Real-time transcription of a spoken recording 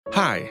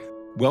Hi,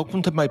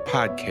 welcome to my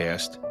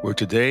podcast, where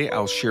today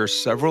I'll share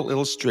several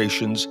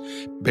illustrations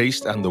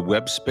based on the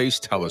Webb Space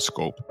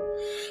Telescope,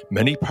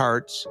 many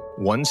parts,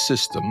 one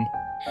system,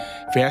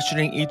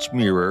 fashioning each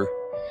mirror,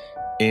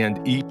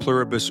 and e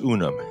pluribus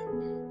unum,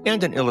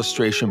 and an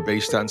illustration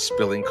based on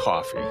spilling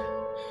coffee.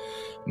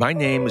 My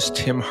name is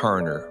Tim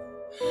Harner.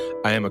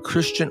 I am a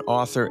Christian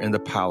author and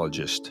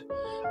apologist,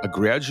 a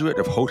graduate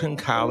of Houghton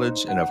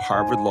College and of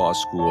Harvard Law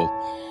School,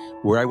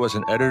 where I was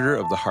an editor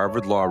of the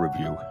Harvard Law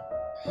Review.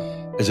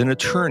 As an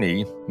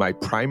attorney, my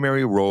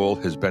primary role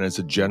has been as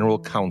a general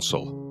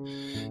counsel.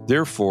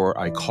 Therefore,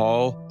 I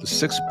call the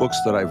 6 books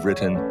that I've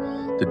written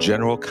the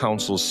General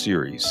Counsel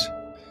series.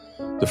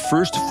 The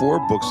first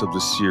 4 books of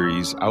the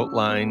series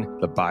outline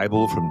the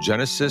Bible from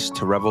Genesis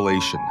to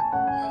Revelation,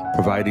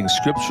 providing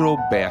scriptural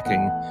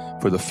backing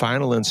for the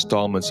final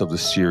installments of the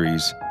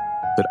series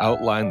that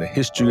outline the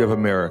history of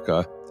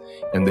America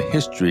and the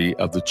history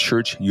of the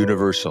Church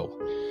Universal.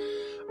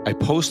 I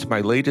post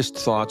my latest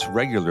thoughts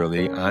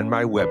regularly on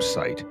my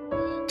website,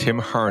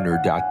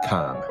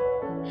 timharner.com.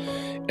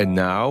 And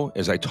now,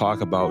 as I talk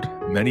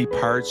about many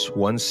parts,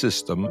 one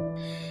system,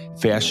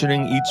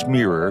 fashioning each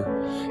mirror,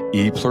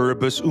 e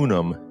pluribus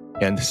unum,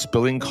 and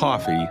spilling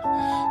coffee,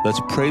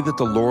 let's pray that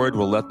the Lord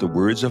will let the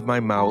words of my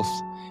mouth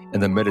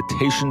and the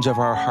meditations of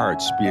our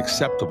hearts be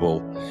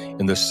acceptable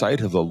in the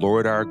sight of the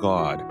Lord our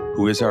God,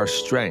 who is our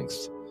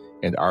strength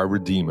and our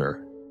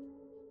Redeemer.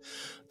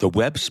 The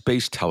Webb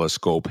Space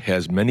Telescope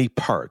has many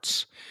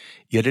parts,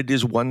 yet it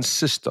is one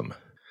system.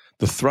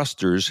 The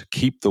thrusters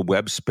keep the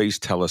Webb Space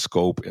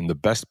Telescope in the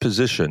best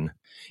position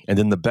and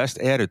in the best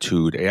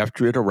attitude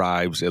after it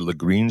arrives at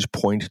Lagrange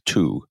Point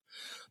 2,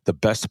 the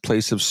best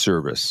place of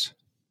service.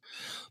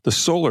 The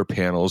solar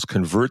panels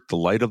convert the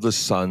light of the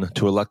sun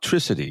to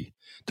electricity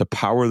to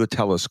power the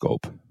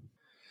telescope.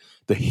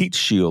 The heat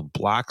shield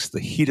blocks the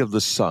heat of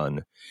the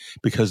sun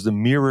because the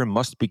mirror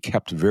must be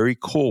kept very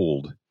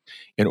cold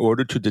in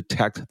order to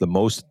detect the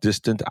most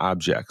distant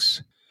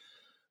objects.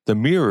 The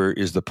mirror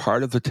is the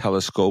part of the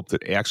telescope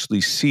that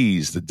actually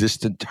sees the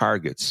distant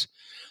targets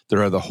that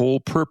are the whole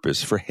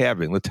purpose for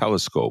having the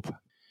telescope.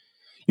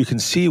 You can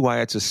see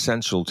why it's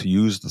essential to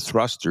use the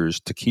thrusters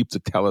to keep the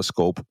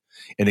telescope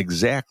in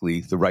exactly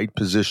the right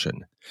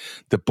position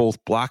that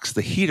both blocks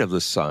the heat of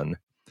the sun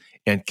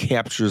and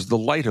captures the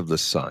light of the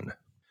sun.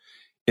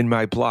 In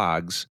my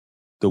blogs,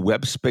 the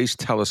Webb Space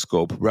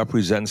Telescope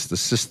represents the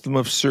system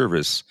of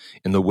service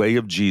in the way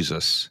of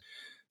Jesus.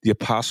 The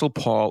Apostle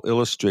Paul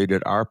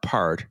illustrated our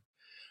part,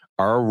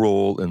 our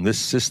role in this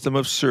system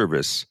of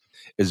service,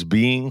 as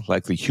being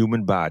like the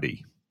human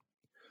body.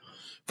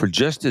 For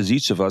just as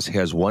each of us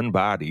has one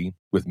body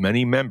with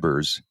many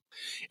members,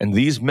 and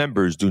these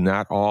members do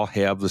not all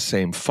have the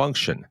same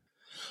function,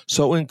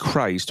 so in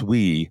Christ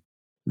we,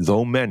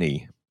 though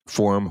many,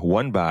 form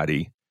one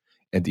body,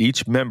 and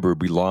each member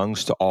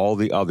belongs to all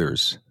the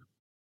others.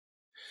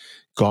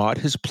 God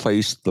has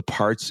placed the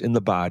parts in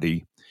the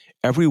body,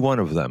 every one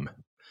of them,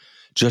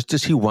 just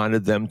as He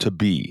wanted them to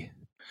be.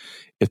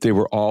 If they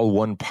were all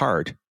one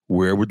part,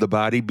 where would the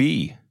body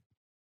be?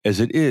 As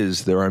it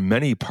is, there are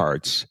many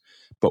parts,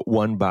 but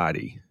one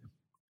body.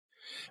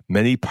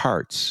 Many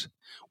parts,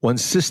 one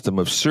system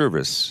of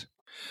service.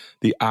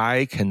 The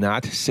eye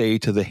cannot say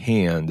to the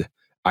hand,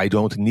 I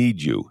don't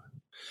need you.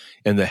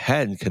 And the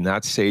head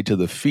cannot say to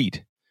the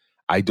feet,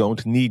 I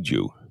don't need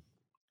you.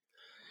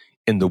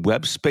 In the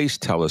Webb Space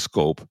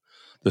Telescope,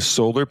 the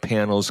solar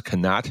panels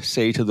cannot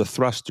say to the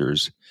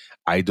thrusters,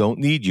 I don't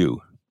need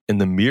you. And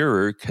the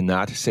mirror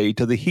cannot say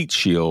to the heat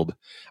shield,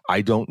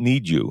 I don't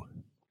need you.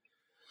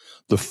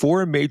 The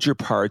 4 major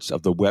parts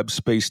of the Webb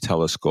Space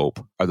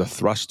Telescope are the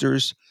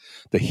thrusters,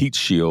 the heat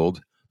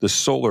shield, the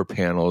solar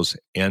panels,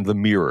 and the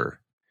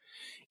mirror.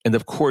 And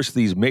of course,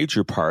 these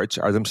major parts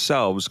are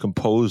themselves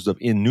composed of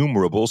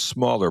innumerable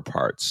smaller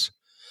parts,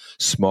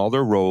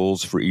 smaller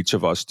roles for each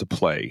of us to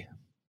play.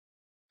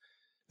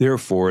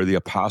 Therefore, the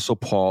Apostle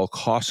Paul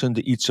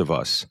cautioned each of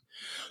us,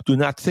 do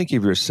not think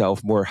of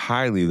yourself more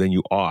highly than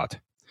you ought,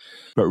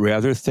 but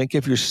rather think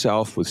of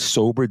yourself with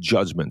sober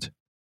judgment,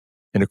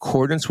 in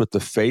accordance with the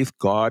faith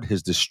God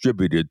has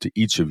distributed to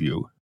each of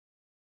you.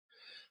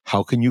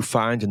 How can you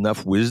find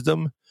enough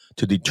wisdom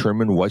to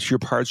determine what your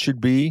part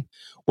should be,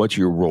 what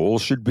your role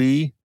should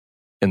be,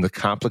 in the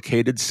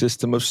complicated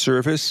system of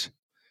service?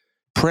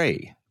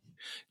 Pray.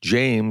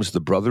 James,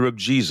 the brother of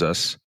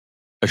Jesus,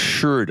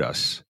 assured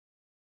us,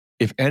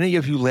 if any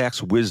of you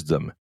lacks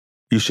wisdom,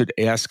 you should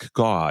ask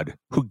God,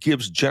 who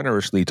gives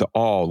generously to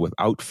all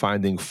without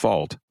finding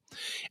fault,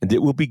 and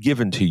it will be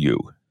given to you.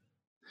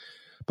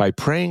 By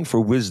praying for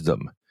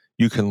wisdom,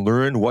 you can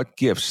learn what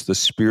gifts the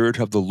Spirit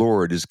of the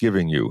Lord is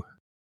giving you.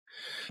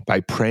 By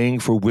praying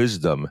for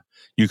wisdom,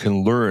 you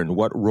can learn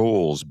what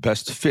roles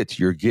best fit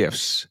your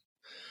gifts.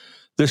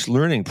 This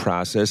learning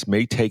process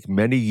may take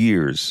many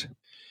years.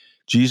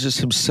 Jesus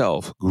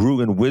himself grew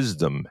in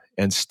wisdom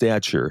and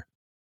stature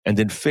and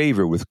in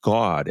favor with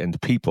God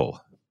and people.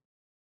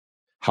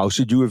 How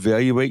should you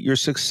evaluate your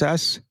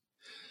success?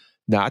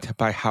 Not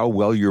by how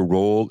well your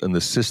role in the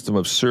system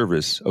of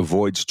service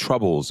avoids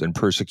troubles and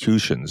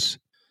persecutions.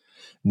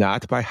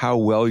 not by how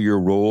well your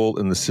role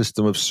in the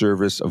system of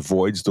service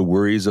avoids the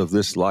worries of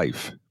this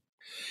life,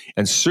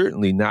 and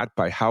certainly not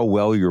by how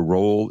well your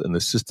role in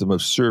the system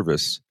of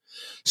service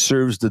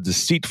serves the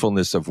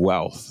deceitfulness of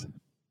wealth.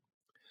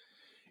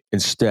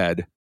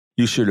 Instead,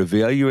 you should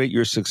evaluate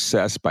your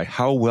success by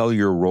how well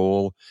your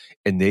role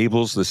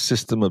enables the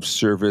system of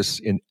service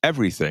in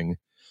everything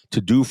to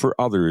do for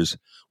others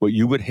what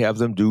you would have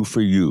them do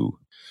for you.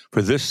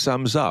 For this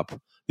sums up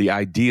the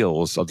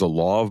ideals of the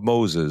law of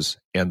Moses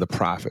and the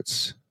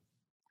prophets.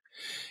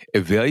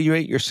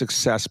 Evaluate your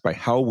success by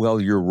how well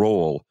your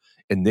role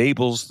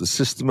enables the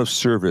system of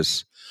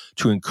service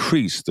to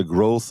increase the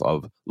growth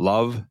of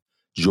love,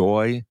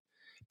 joy,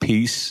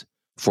 peace,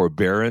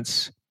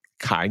 forbearance,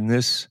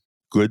 kindness,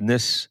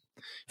 goodness,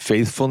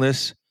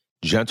 faithfulness,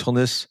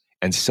 gentleness,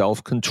 and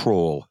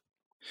self-control.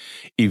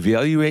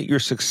 Evaluate your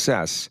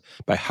success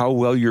by how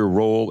well your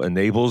role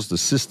enables the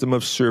system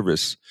of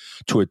service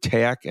to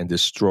attack and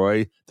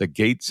destroy the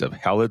gates of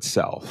hell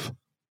itself.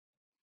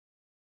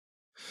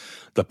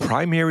 The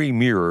primary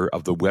mirror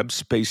of the Webb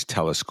Space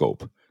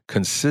Telescope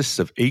consists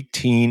of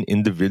 18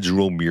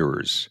 individual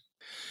mirrors.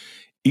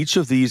 Each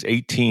of these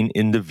 18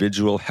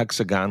 individual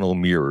hexagonal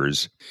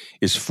mirrors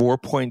is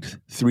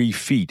 4.3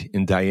 feet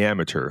in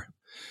diameter.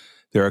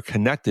 They are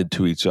connected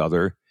to each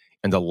other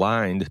and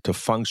aligned to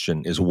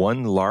function as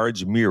one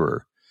large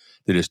mirror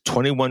that is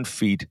 21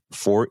 feet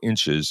 4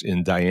 inches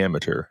in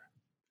diameter.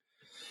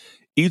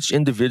 Each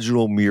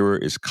individual mirror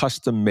is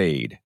custom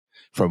made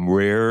from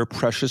rare,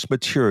 precious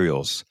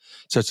materials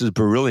such as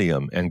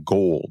beryllium and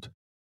gold.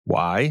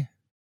 Why?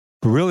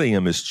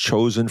 Beryllium is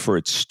chosen for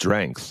its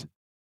strength,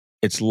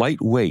 its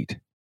lightweight,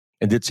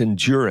 and its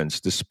endurance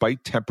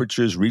despite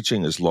temperatures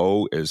reaching as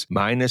low as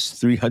minus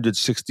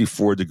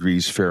 364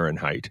 degrees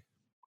Fahrenheit.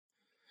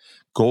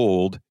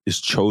 Gold is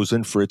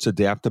chosen for its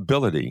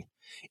adaptability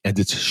and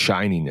its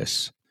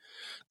shininess.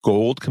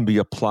 Gold can be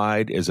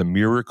applied as a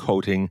mirror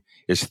coating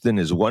as thin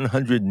as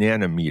 100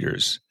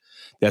 nanometers.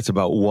 That's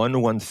about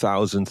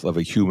 1/1000th of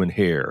a human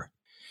hair.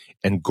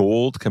 And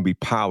gold can be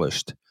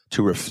polished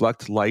to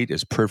reflect light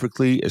as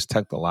perfectly as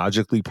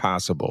technologically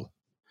possible.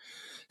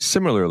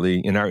 Similarly,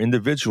 in our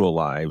individual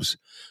lives,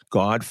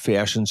 God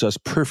fashions us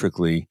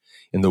perfectly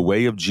in the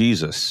way of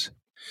Jesus.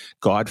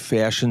 God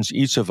fashions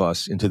each of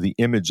us into the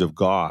image of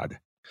God.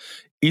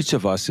 Each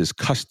of us is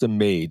custom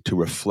made to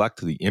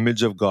reflect the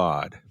image of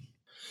God.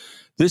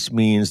 This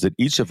means that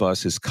each of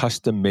us is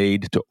custom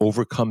made to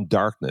overcome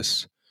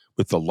darkness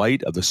with the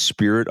light of the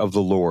Spirit of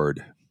the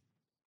Lord.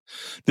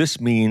 This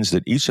means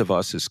that each of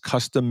us is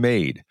custom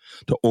made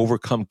to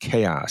overcome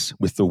chaos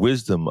with the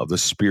wisdom of the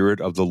Spirit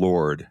of the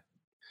Lord.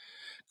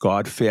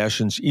 God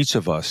fashions each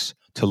of us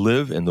to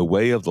live in the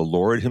way of the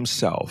Lord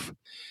Himself,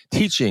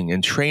 teaching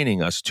and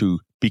training us to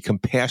be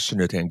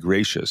compassionate and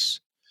gracious,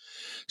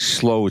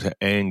 slow to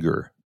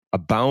anger,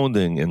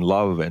 abounding in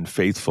love and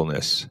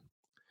faithfulness,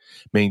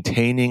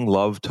 maintaining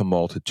love to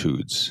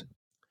multitudes,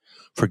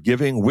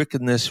 forgiving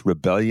wickedness,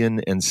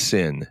 rebellion, and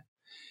sin,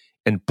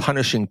 and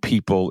punishing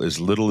people as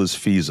little as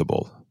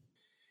feasible.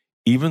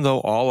 Even though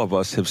all of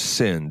us have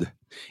sinned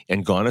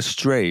and gone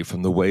astray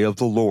from the way of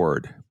the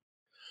Lord,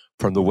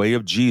 from the way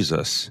of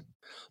Jesus,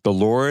 the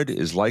Lord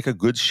is like a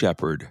good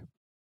shepherd,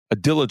 a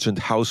diligent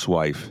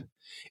housewife,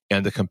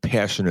 and a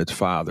compassionate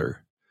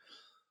father.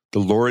 The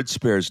Lord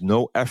spares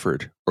no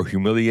effort or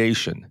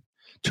humiliation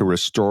to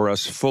restore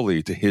us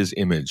fully to His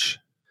image.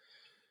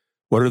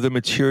 What are the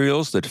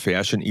materials that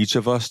fashion each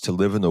of us to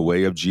live in the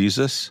way of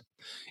Jesus,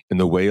 in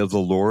the way of the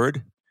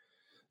Lord?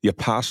 The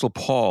Apostle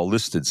Paul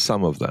listed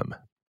some of them: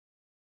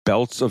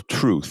 belts of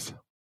truth,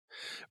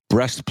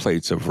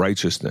 breastplates of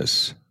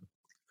righteousness,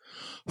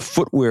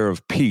 footwear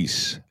of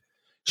peace,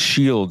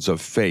 shields of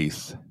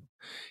faith,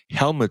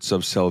 helmets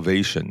of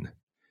salvation,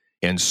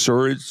 and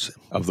swords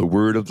of the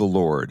word of the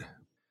Lord.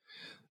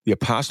 The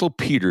Apostle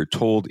Peter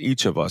told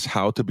each of us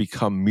how to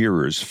become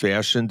mirrors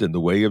fashioned in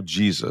the way of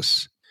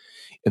Jesus,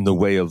 in the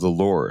way of the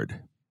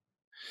Lord.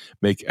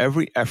 Make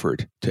every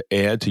effort to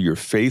add to your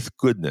faith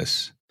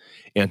goodness,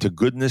 and to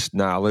goodness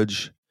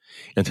knowledge,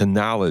 and to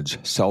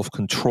knowledge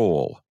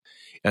self-control,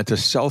 and to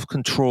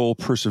self-control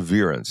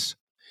perseverance,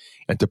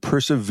 and to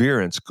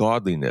perseverance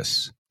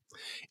godliness,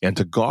 and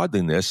to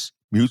godliness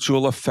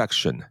mutual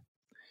affection,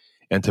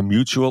 and to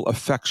mutual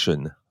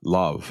affection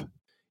love.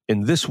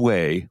 In this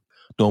way,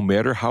 no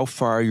matter how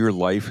far your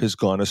life has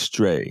gone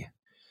astray,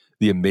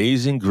 the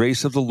amazing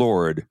grace of the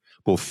Lord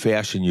will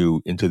fashion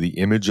you into the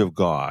image of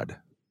God.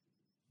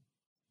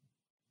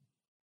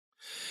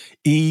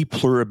 E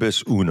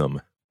pluribus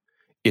unum.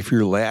 If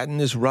your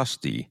Latin is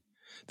rusty,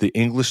 the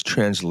English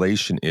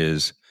translation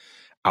is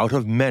out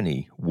of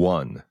many,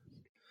 one.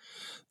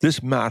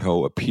 This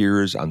motto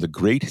appears on the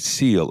Great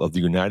Seal of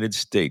the United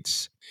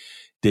States,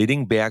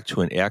 dating back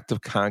to an act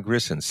of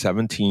Congress in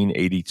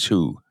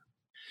 1782.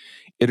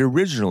 It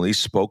originally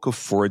spoke of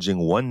forging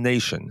one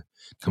nation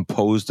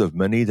composed of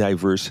many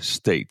diverse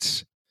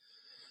states.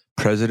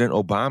 President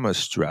Obama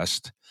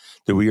stressed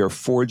that we are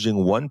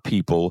forging one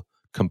people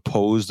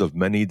composed of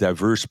many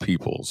diverse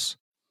peoples.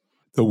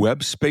 The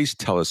Webb Space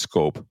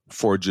Telescope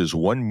forges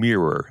one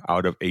mirror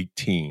out of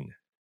 18.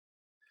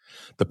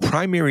 The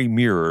primary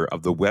mirror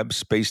of the Webb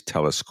Space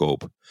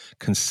Telescope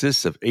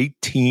consists of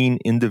 18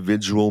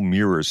 individual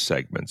mirror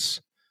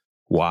segments.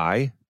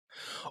 Why?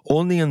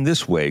 Only in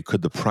this way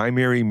could the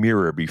primary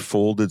mirror be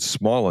folded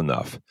small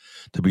enough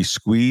to be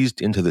squeezed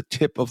into the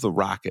tip of the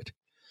rocket,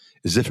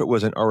 as if it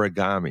was an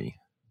origami.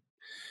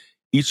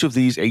 Each of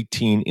these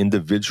 18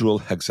 individual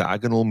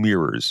hexagonal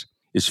mirrors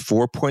is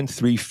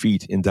 4.3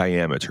 feet in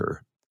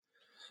diameter.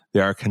 They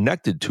are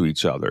connected to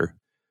each other,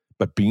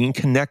 but being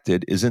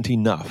connected isn't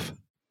enough.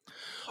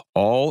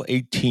 All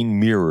 18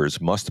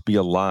 mirrors must be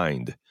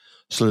aligned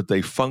so that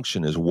they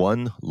function as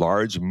one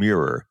large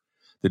mirror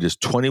that is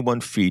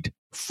 21 feet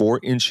 4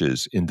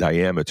 inches in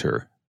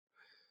diameter.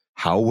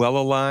 How well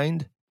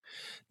aligned?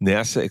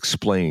 NASA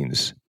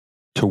explains,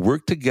 to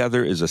work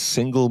together as a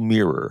single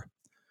mirror,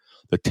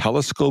 the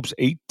telescope's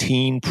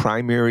 18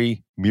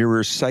 primary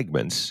mirror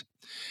segments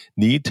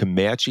need to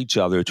match each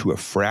other to a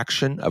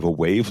fraction of a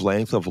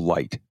wavelength of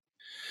light,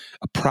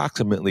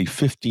 approximately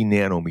 50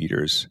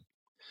 nanometers.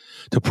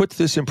 To put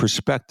this in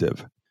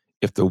perspective,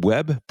 if the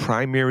Webb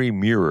primary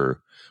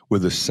mirror were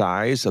the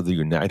size of the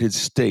United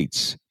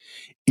States,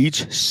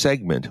 each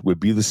segment would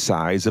be the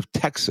size of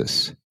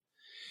Texas,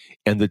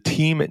 and the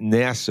team at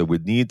NASA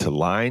would need to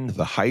line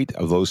the height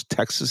of those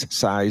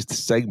Texas-sized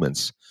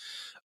segments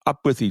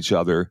up with each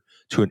other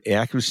to an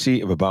accuracy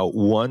of about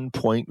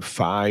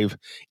 1.5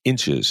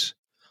 inches.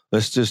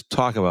 Let's just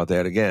talk about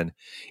that again.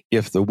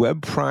 If the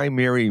Webb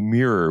primary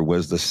mirror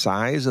was the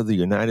size of the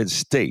United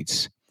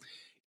States,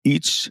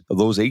 each of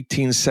those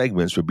 18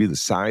 segments would be the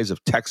size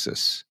of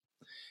Texas,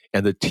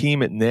 and the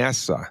team at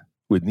NASA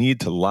would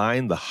need to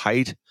line the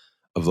height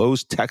of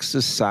those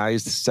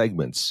Texas-sized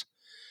segments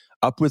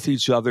up with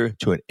each other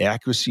to an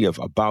accuracy of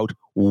about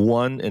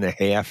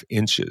 1.5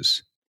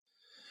 inches.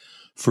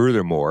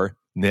 Furthermore,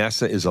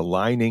 NASA is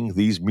aligning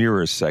these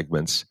mirror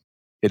segments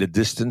at a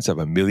distance of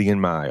 1 million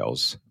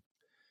miles.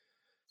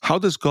 How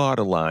does God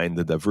align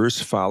the diverse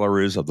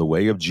followers of the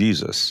way of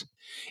Jesus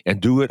and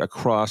do it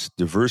across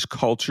diverse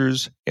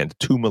cultures and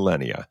 2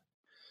 millennia?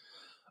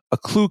 A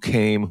clue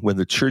came when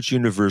the Church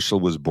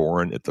Universal was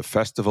born at the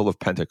Festival of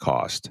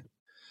Pentecost.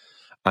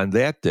 On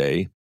that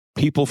day,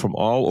 people from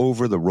all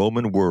over the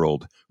Roman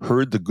world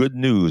heard the good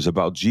news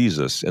about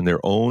Jesus in their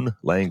own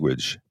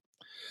language.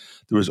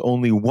 There was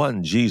only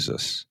one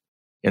Jesus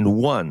and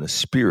one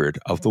Spirit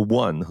of the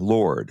one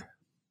Lord.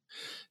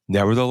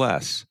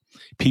 Nevertheless,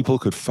 people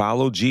could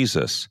follow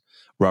Jesus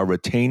while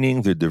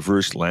retaining their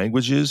diverse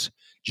languages,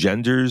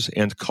 genders,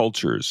 and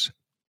cultures.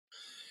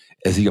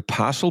 As the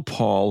Apostle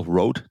Paul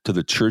wrote to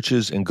the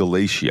churches in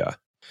Galatia,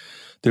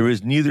 there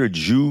is neither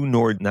Jew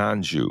nor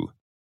non-Jew,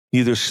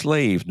 neither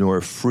slave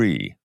nor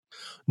free,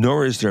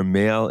 nor is there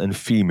male and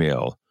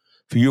female,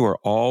 for you are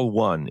all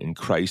one in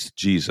Christ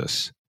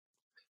Jesus.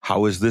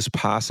 How is this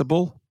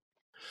possible?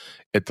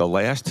 At the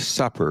Last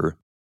Supper,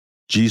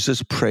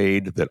 Jesus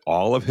prayed that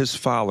all of his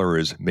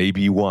followers may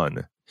be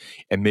one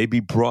and may be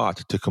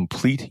brought to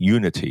complete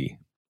unity.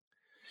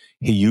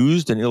 He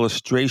used an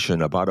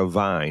illustration about a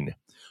vine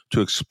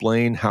to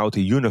explain how to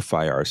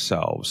unify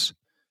ourselves,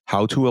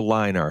 how to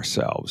align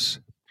ourselves.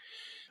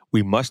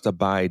 We must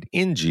abide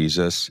in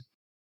Jesus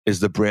as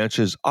the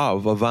branches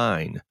of a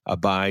vine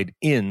abide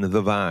in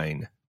the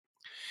vine.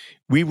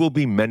 We will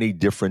be many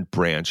different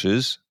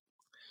branches,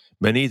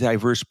 many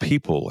diverse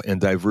people and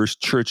diverse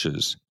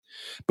churches,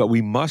 but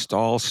we must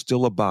all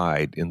still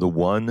abide in the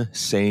one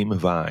same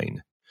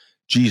vine,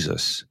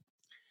 Jesus.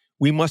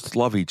 We must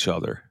love each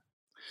other.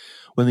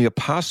 When the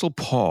Apostle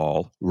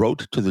Paul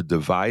wrote to the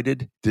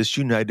divided,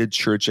 disunited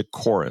church at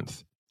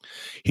Corinth,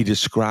 he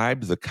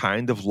described the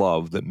kind of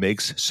love that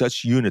makes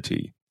such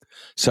unity,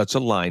 such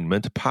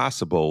alignment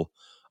possible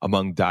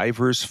among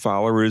diverse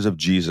followers of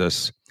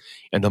Jesus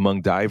and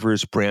among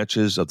diverse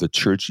branches of the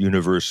Church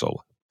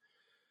Universal.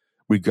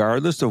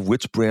 Regardless of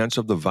which branch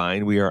of the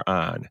vine we are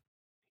on,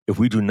 if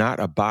we do not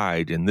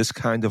abide in this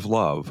kind of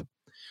love,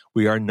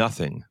 we are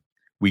nothing.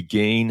 We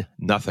gain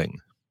nothing.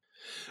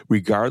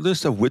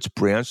 Regardless of which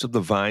branch of the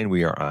vine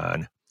we are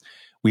on,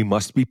 we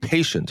must be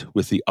patient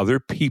with the other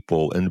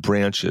people and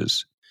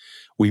branches.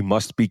 We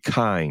must be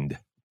kind.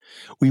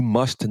 We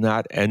must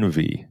not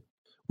envy.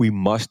 We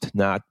must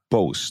not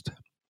boast.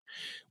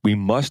 We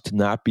must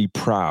not be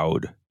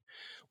proud.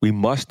 We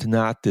must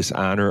not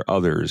dishonor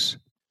others.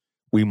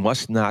 We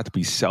must not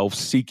be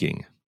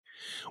self-seeking.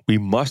 We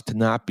must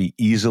not be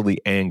easily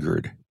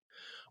angered.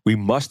 We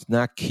must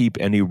not keep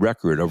any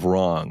record of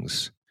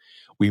wrongs.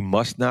 We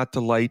must not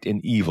delight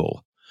in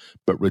evil,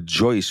 but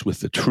rejoice with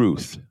the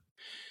truth.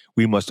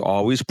 We must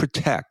always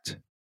protect,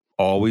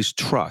 always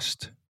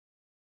trust,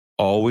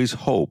 always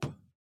hope,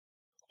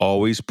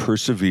 always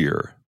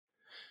persevere.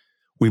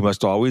 We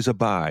must always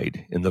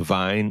abide in the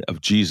vine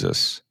of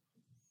Jesus.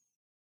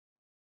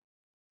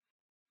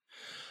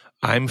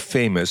 I'm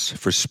famous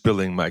for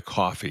spilling my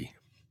coffee.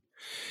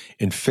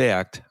 In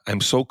fact, I'm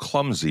so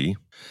clumsy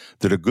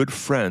that a good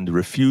friend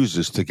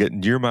refuses to get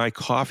near my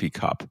coffee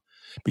cup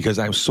because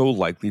I'm so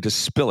likely to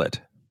spill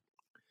it.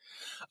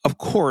 Of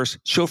course,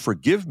 she'll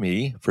forgive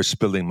me for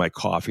spilling my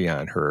coffee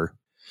on her,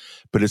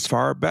 but it's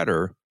far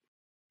better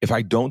if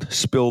I don't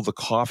spill the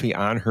coffee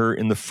on her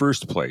in the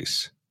first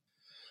place.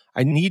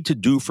 I need to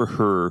do for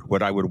her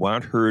what I would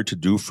want her to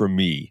do for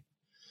me,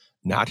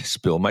 not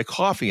spill my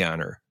coffee on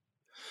her.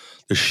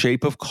 The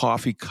shape of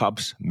coffee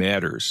cups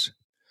matters.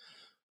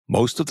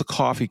 Most of the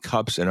coffee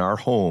cups in our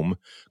home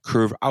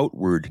curve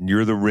outward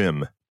near the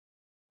rim,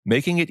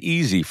 making it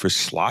easy for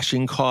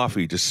sloshing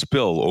coffee to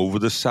spill over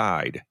the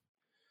side.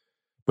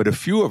 But a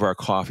few of our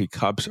coffee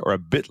cups are a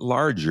bit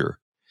larger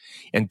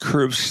and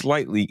curve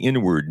slightly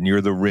inward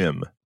near the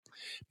rim,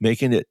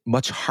 making it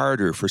much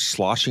harder for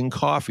sloshing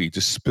coffee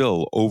to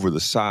spill over the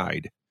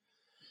side.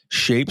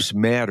 Shapes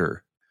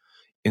matter.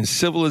 In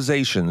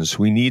civilizations,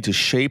 we need to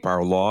shape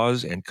our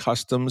laws and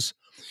customs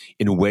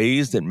in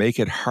ways that make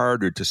it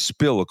harder to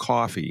spill a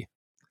coffee.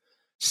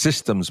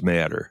 Systems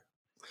matter.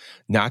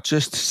 Not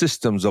just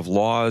systems of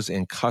laws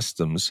and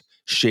customs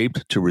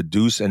shaped to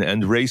reduce and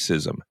end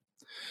racism,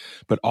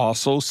 but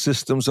also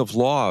systems of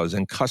laws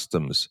and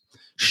customs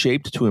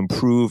shaped to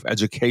improve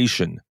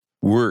education,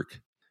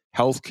 work,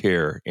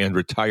 healthcare, and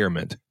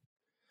retirement.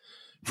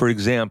 For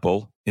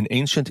example, in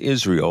ancient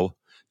Israel,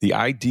 the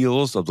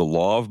ideals of the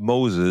law of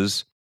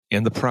Moses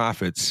and the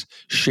prophets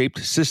shaped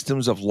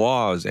systems of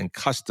laws and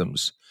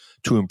customs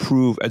to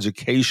improve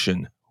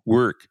education,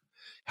 work,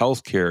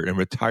 healthcare, and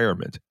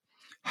retirement.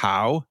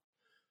 How?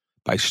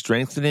 By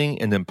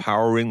strengthening and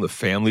empowering the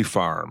family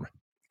farm.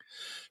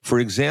 For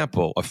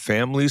example, a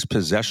family's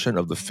possession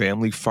of the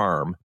family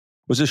farm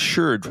was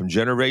assured from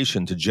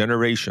generation to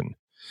generation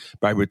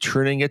by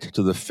returning it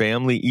to the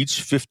family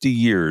each 50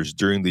 years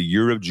during the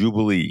year of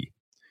Jubilee,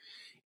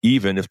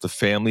 even if the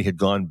family had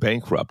gone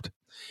bankrupt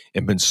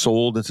and been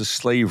sold into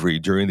slavery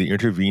during the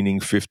intervening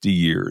 50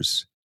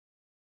 years.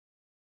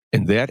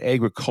 In that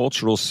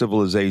agricultural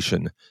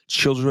civilization,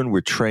 children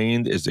were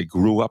trained as they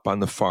grew up on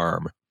the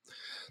farm.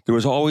 There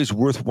was always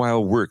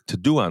worthwhile work to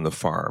do on the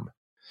farm.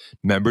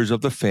 Members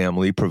of the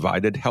family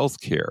provided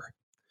health care.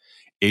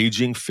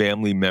 Aging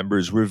family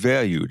members were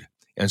valued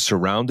and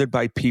surrounded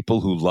by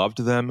people who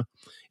loved them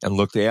and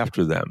looked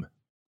after them.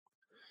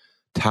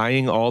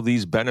 Tying all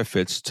these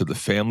benefits to the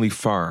family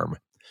farm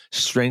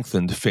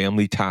strengthened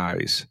family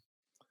ties.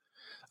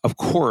 Of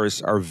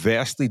course, our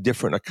vastly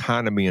different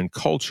economy and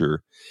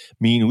culture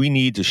mean we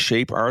need to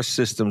shape our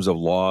systems of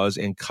laws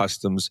and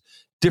customs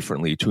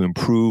differently to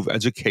improve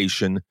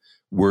education,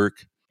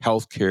 work,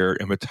 healthcare,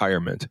 and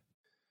retirement.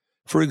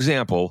 For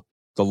example,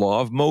 the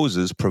law of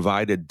Moses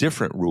provided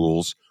different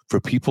rules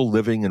for people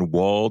living in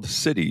walled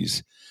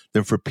cities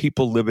than for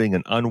people living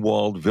in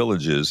unwalled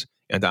villages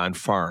and on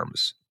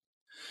farms.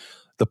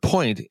 The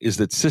point is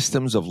that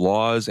systems of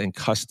laws and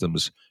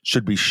customs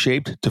should be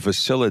shaped to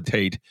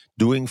facilitate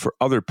doing for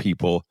other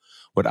people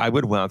what I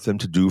would want them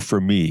to do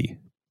for me.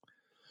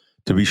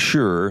 To be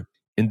sure,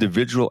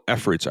 individual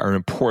efforts are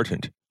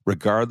important,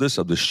 regardless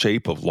of the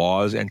shape of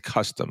laws and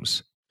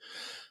customs.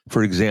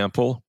 For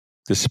example,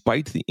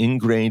 despite the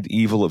ingrained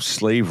evil of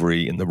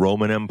slavery in the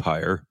Roman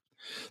Empire,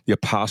 the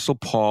Apostle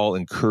Paul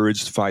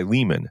encouraged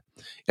Philemon,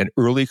 an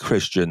early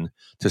Christian,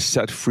 to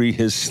set free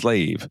his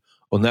slave,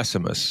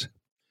 Onesimus.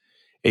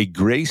 A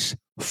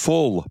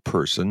grace-full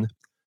person,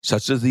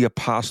 such as the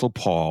Apostle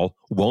Paul,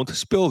 won't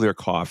spill their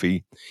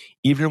coffee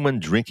even when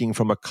drinking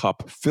from a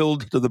cup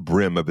filled to the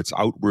brim of its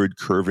outward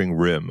curving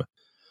rim.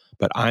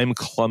 But I'm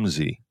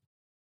clumsy.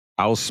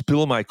 I'll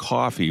spill my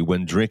coffee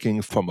when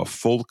drinking from a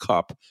full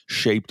cup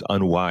shaped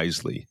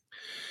unwisely.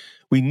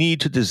 We need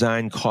to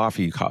design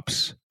coffee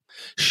cups,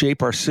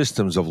 shape our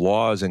systems of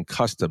laws and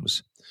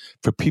customs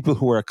for people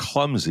who are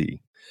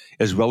clumsy,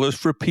 as well as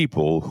for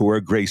people who are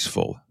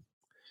graceful.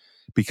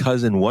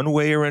 Because in one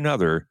way or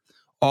another,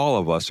 all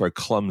of us are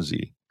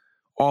clumsy.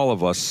 All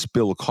of us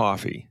spill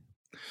coffee.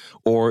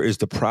 Or, as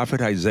the prophet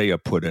Isaiah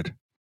put it,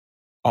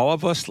 all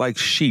of us like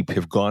sheep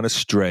have gone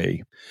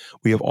astray.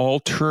 We have all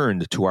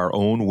turned to our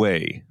own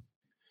way.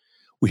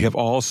 We have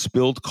all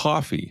spilled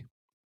coffee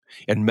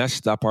and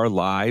messed up our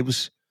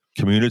lives,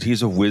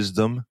 communities of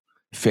wisdom,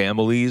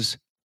 families,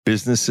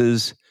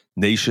 businesses,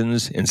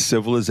 nations, and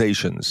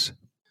civilizations.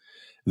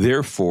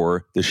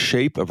 Therefore, the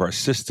shape of our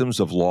systems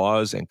of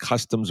laws and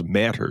customs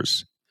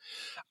matters.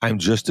 I'm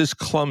just as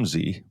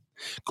clumsy,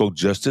 go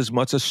just as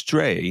much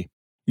astray,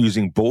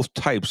 using both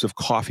types of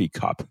coffee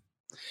cup.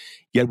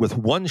 Yet with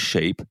one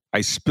shape,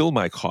 I spill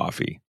my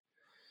coffee.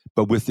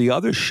 But with the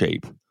other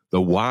shape,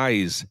 the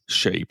wise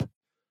shape,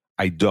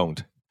 I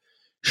don't.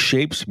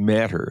 Shapes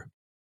matter.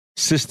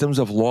 Systems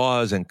of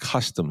laws and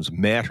customs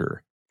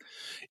matter.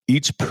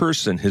 Each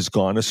person has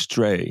gone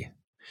astray.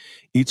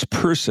 Each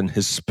person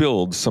has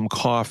spilled some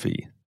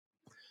coffee.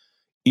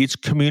 Each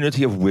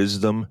community of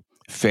wisdom,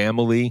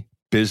 family,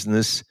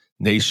 business,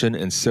 nation,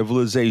 and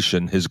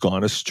civilization has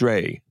gone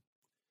astray.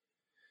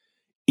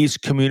 Each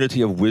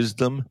community of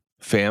wisdom,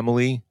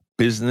 family,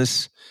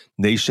 business,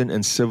 nation,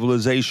 and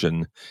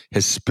civilization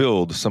has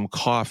spilled some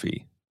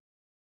coffee.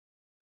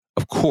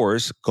 Of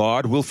course,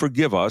 God will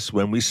forgive us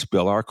when we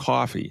spill our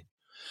coffee,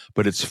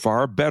 but it's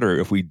far better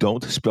if we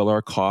don't spill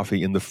our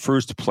coffee in the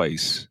first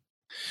place.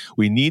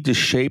 We need to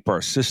shape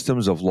our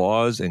systems of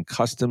laws and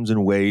customs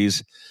and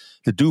ways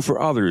to do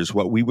for others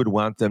what we would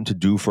want them to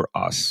do for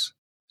us.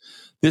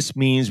 This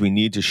means we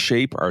need to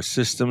shape our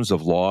systems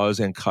of laws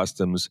and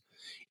customs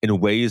in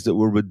ways that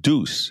will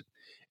reduce,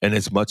 and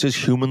as much as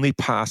humanly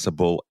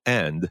possible,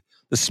 end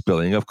the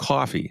spilling of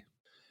coffee.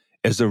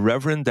 As the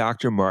Reverend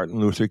Dr. Martin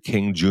Luther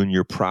King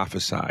Jr.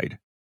 prophesied,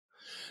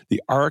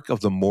 the arc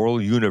of the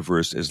moral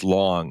universe is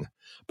long,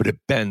 but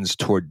it bends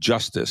toward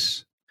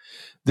justice.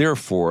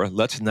 Therefore,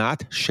 let's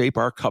not shape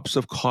our cups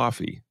of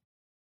coffee,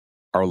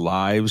 our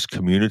lives,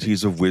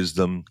 communities of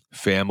wisdom,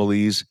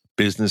 families,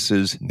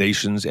 businesses,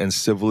 nations, and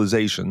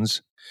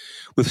civilizations,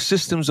 with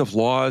systems of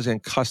laws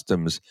and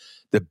customs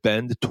that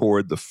bend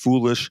toward the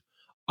foolish,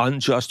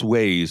 unjust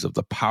ways of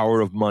the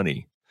power of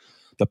money,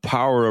 the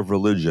power of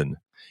religion,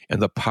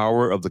 and the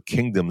power of the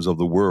kingdoms of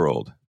the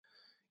world.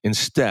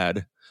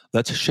 Instead,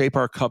 let's shape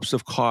our cups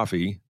of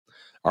coffee,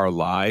 our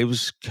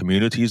lives,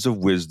 communities of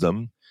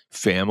wisdom,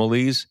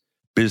 families,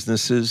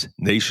 businesses,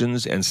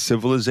 nations, and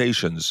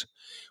civilizations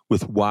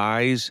with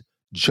wise,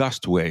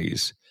 just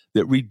ways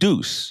that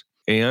reduce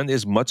and,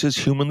 as much as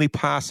humanly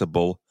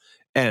possible,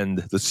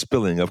 end the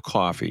spilling of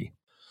coffee.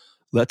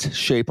 Let's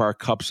shape our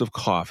cups of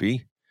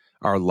coffee,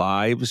 our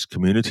lives,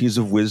 communities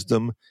of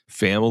wisdom,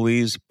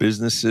 families,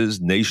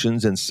 businesses,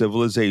 nations, and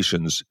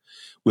civilizations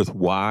with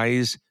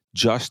wise,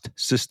 just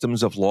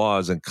systems of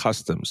laws and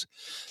customs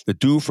that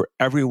do for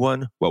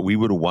everyone what we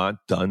would want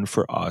done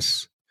for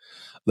us.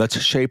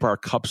 Let's shape our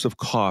cups of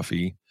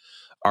coffee,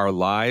 our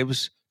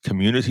lives,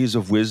 communities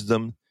of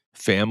wisdom,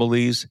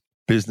 families,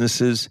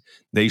 businesses,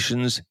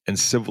 nations, and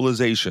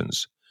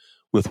civilizations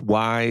with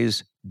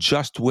wise,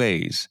 just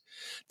ways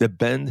that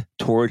bend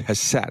toward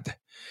hesed,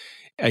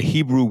 a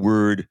Hebrew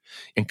word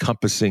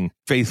encompassing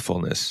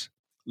faithfulness,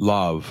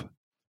 love,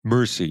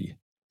 mercy,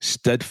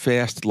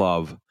 steadfast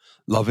love,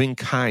 loving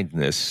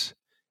kindness,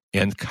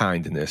 and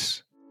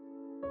kindness.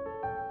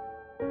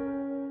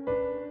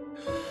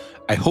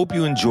 I hope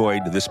you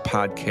enjoyed this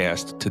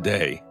podcast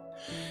today.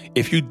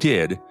 If you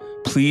did,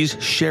 please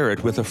share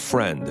it with a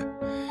friend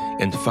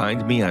and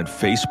find me on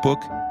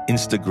Facebook,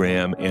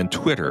 Instagram, and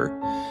Twitter,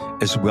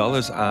 as well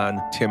as on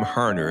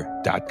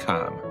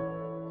timharner.com.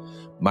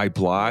 My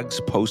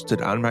blogs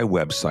posted on my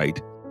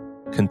website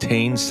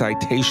contain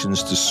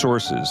citations to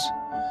sources,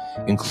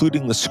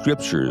 including the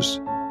scriptures,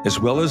 as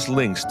well as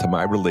links to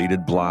my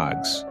related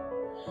blogs.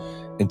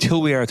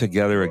 Until we are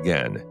together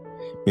again,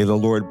 may the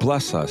Lord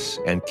bless us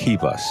and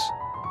keep us.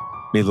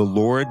 May the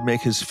Lord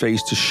make his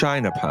face to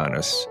shine upon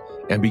us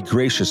and be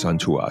gracious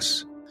unto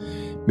us.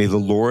 May the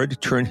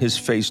Lord turn his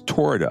face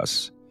toward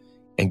us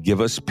and give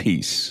us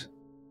peace.